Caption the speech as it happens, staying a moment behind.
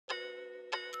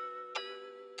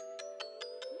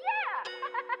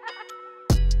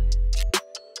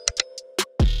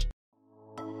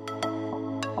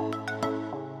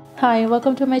Hi,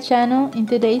 welcome to my channel. In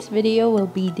today's video will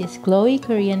be this glowy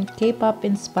Korean K-pop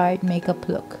inspired makeup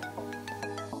look.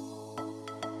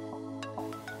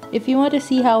 If you want to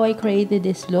see how I created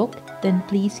this look, then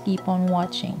please keep on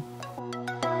watching.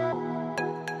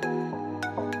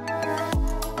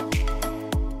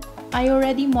 I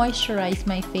already moisturized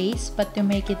my face, but to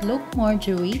make it look more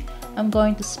dewy, I'm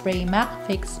going to spray MAC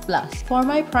Fix Plus. For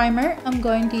my primer, I'm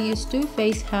going to use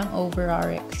Faced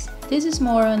HangoverX. This is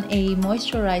more on a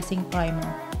moisturizing primer.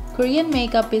 Korean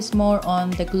makeup is more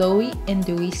on the glowy and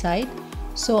dewy side,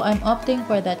 so I'm opting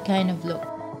for that kind of look.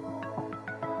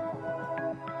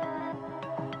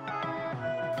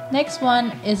 Next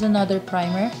one is another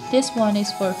primer. This one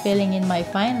is for filling in my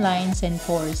fine lines and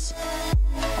pores.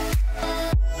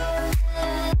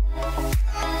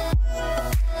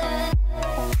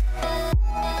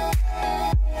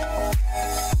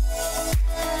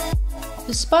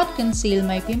 To spot conceal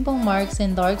my pimple marks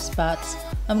and dark spots,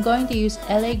 I'm going to use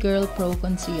LA Girl Pro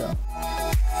Conceal.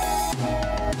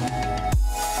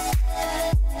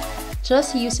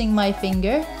 Just using my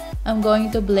finger, I'm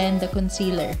going to blend the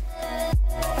concealer.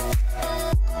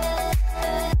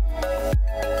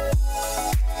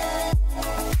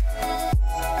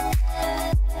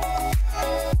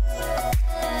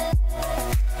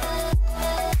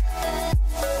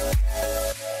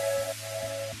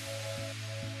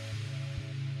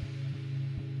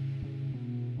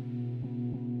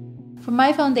 For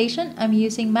my foundation, I'm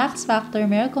using MaxFactor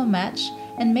Miracle Match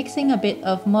and mixing a bit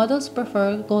of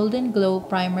Modelsprefer Golden Glow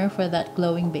Primer for that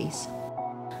glowing base.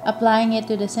 Applying it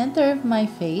to the center of my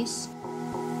face.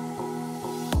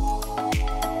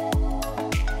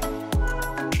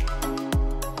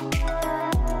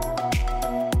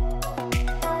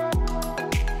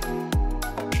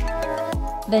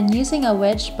 Then using a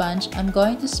wedge sponge, I'm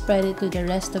going to spread it to the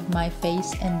rest of my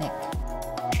face and neck.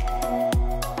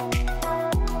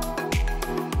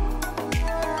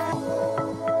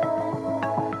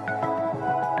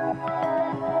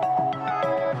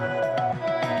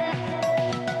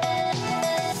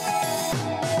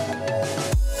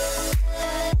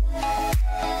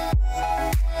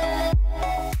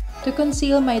 To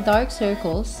conceal my dark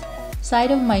circles, side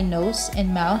of my nose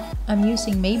and mouth, I'm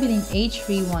using Maybelline Age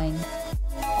Rewind.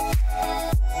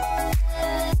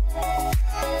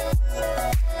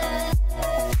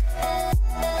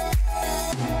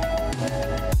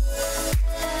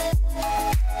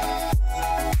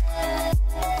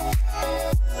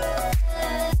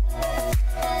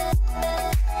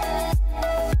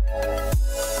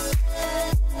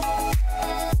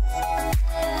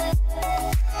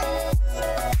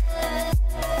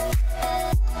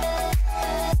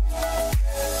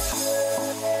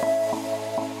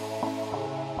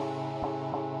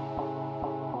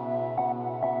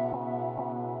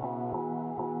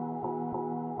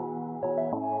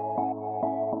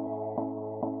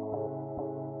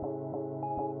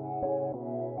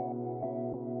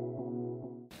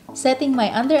 Setting my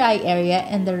under eye area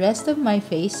and the rest of my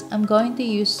face, I'm going to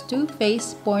use Too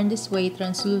Faced Born This Way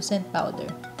Translucent Powder.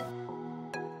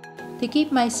 To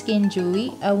keep my skin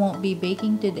dewy, I won't be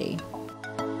baking today.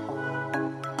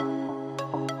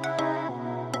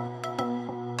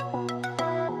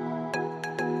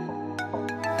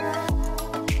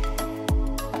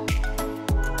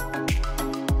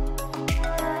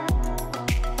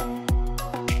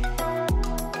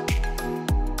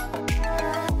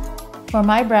 For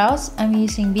my brows, I'm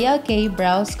using BLK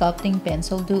Brow Sculpting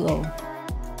Pencil Duo.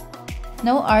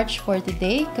 No arch for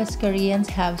today because Koreans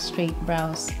have straight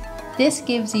brows. This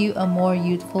gives you a more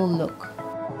youthful look.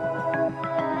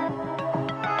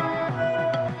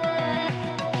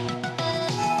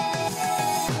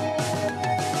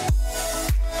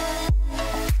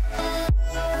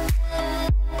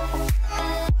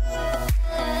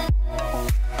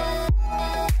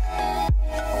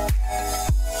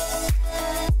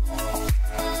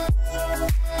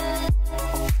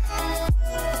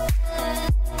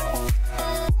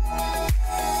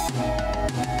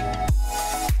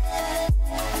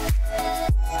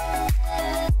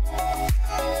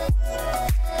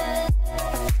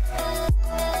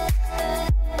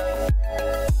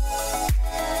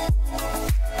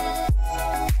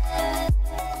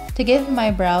 To give my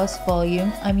brows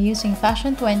volume, I'm using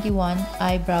Fashion 21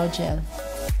 Eyebrow Gel.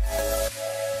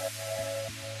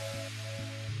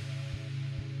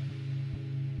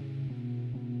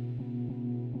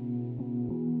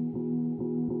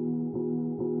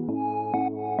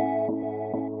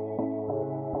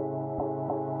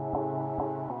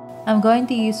 I'm going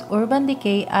to use Urban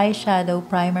Decay Eyeshadow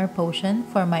Primer Potion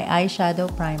for my eyeshadow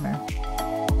primer.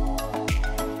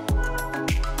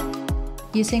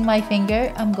 Using my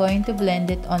finger, I'm going to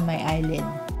blend it on my eyelid.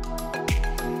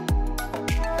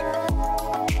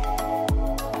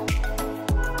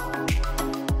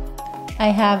 I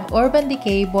have Urban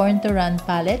Decay Born to Run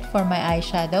palette for my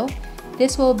eyeshadow.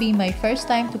 This will be my first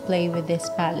time to play with this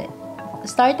palette.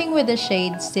 Starting with the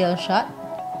shade Still Shot,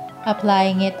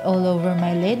 applying it all over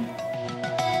my lid.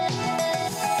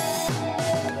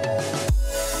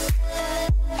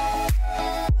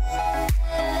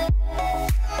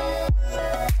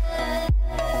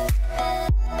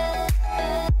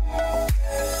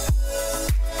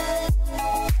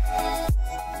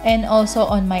 And also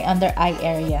on my under eye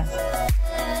area.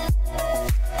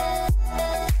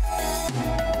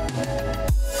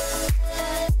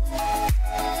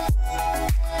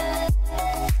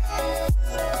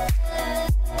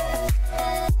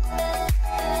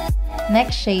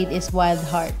 Next shade is Wild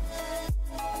Heart.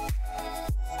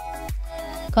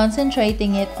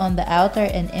 Concentrating it on the outer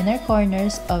and inner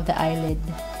corners of the eyelid.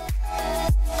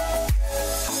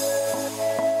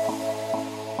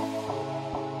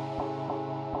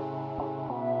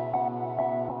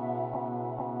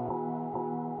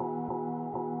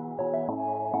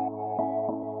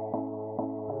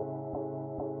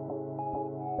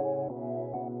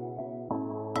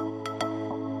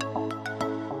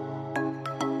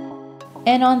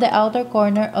 And on the outer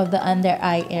corner of the under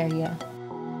eye area.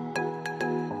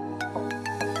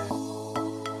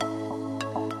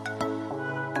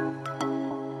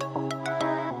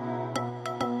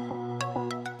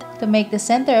 To make the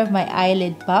center of my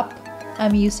eyelid pop,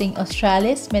 I'm using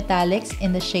Australis Metalix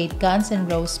in the shade Guns N'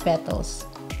 Roses Petals.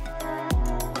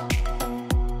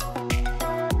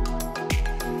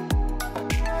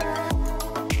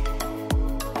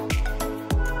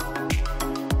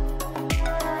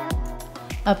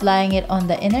 Applying it on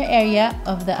the inner area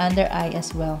of the under eye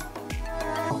as well.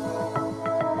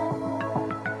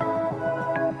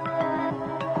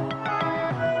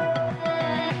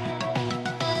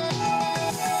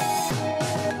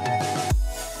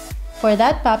 For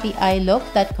that poppy eye look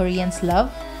that Koreans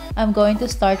love, I'm going to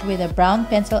start with a brown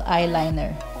pencil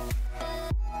eyeliner.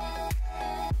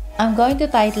 I'm going to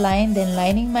tight line, then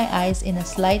lining my eyes in a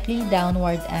slightly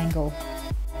downward angle.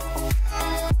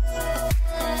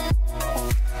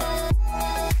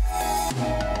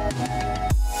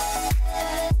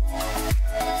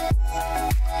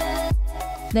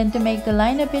 Then to make the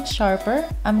line a bit sharper,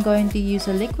 I'm going to use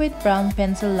a liquid brown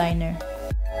pencil liner.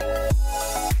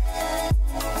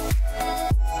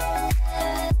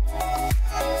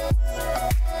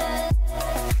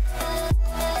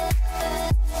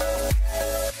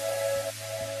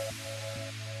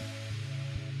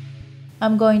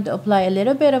 I'm going to apply a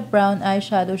little bit of brown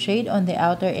eyeshadow shade on the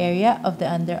outer area of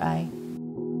the under eye.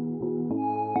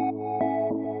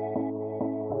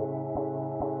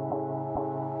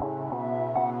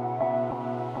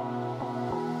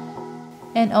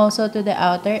 And also to the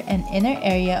outer and inner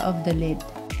area of the lid.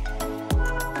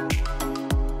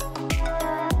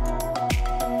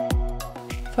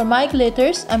 For my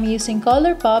glitters, I'm using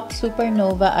ColourPop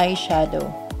Supernova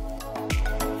eyeshadow.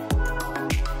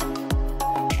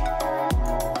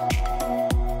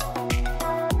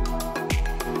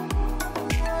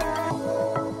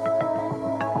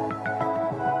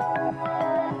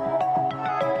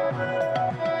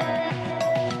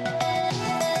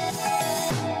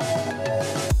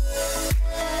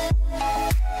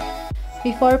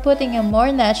 Before putting a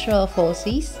more natural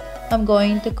falsies, I'm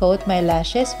going to coat my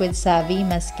lashes with Savvy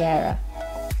Mascara.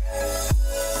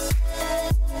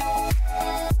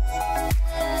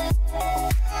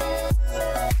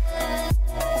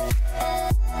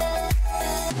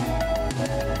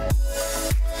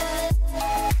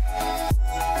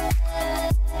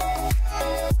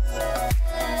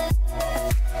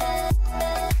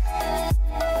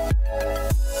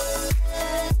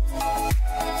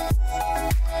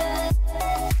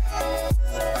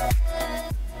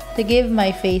 To give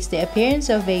my face the appearance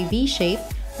of a V shape,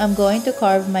 I'm going to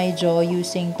carve my jaw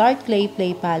using Tarte Clay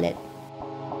Play palette.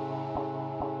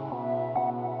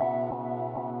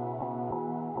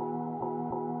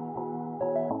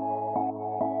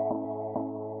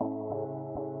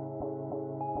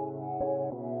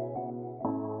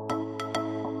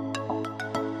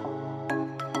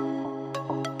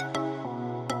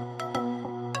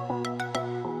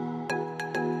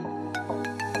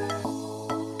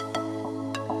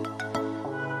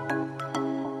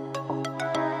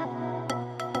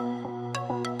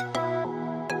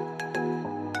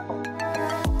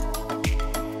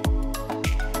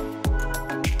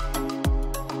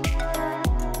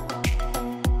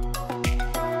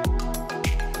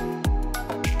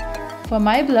 For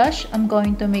my blush, I'm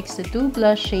going to mix the two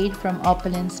blush shade from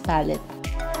Opulence palette.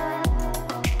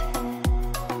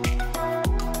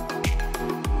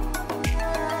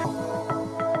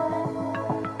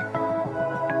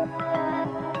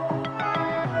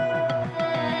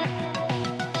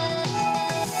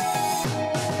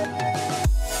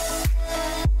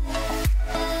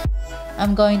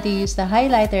 I'm going to use the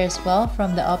highlighter as well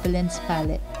from the Opulence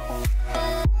palette.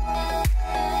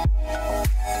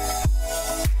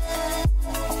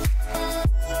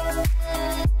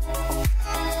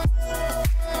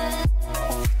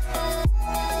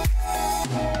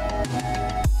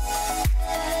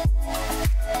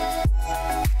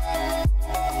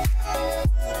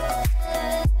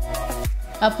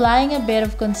 Applying a bit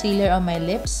of concealer on my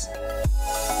lips.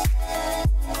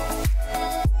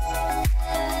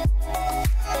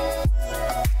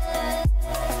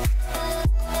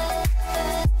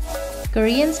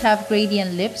 Koreans have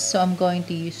gradient lips, so I'm going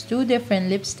to use 2 different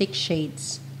lipstick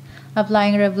shades.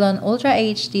 Applying Revlon Ultra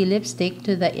HD lipstick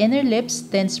to the inner lips,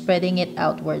 then spreading it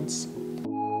outwards.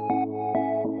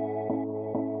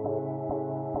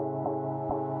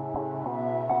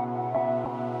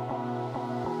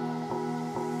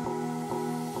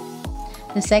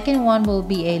 The second one will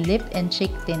be a lip and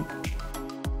cheek tint.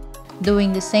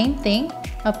 Doing the same thing,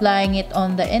 applying it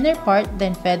on the inner part,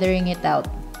 then feathering it out.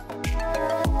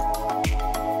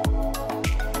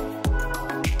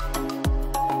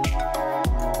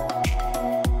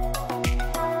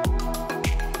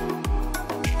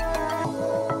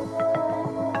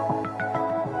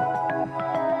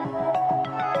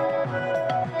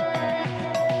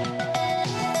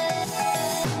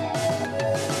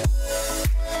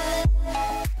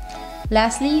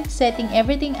 Lastly, setting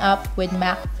everything up with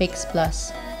MAC Fix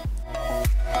Plus.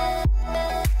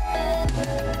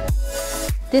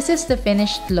 This is the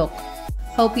finished look.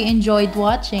 Hope you enjoyed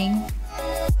watching.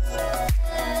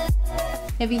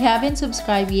 If you haven't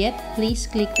subscribed yet, please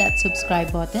click that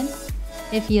subscribe button.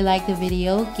 If you like the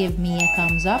video, give me a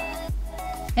thumbs up.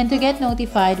 And to get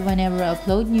notified whenever I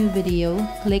upload new video,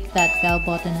 click that bell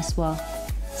button as well.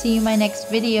 See you in my next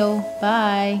video.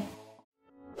 Bye!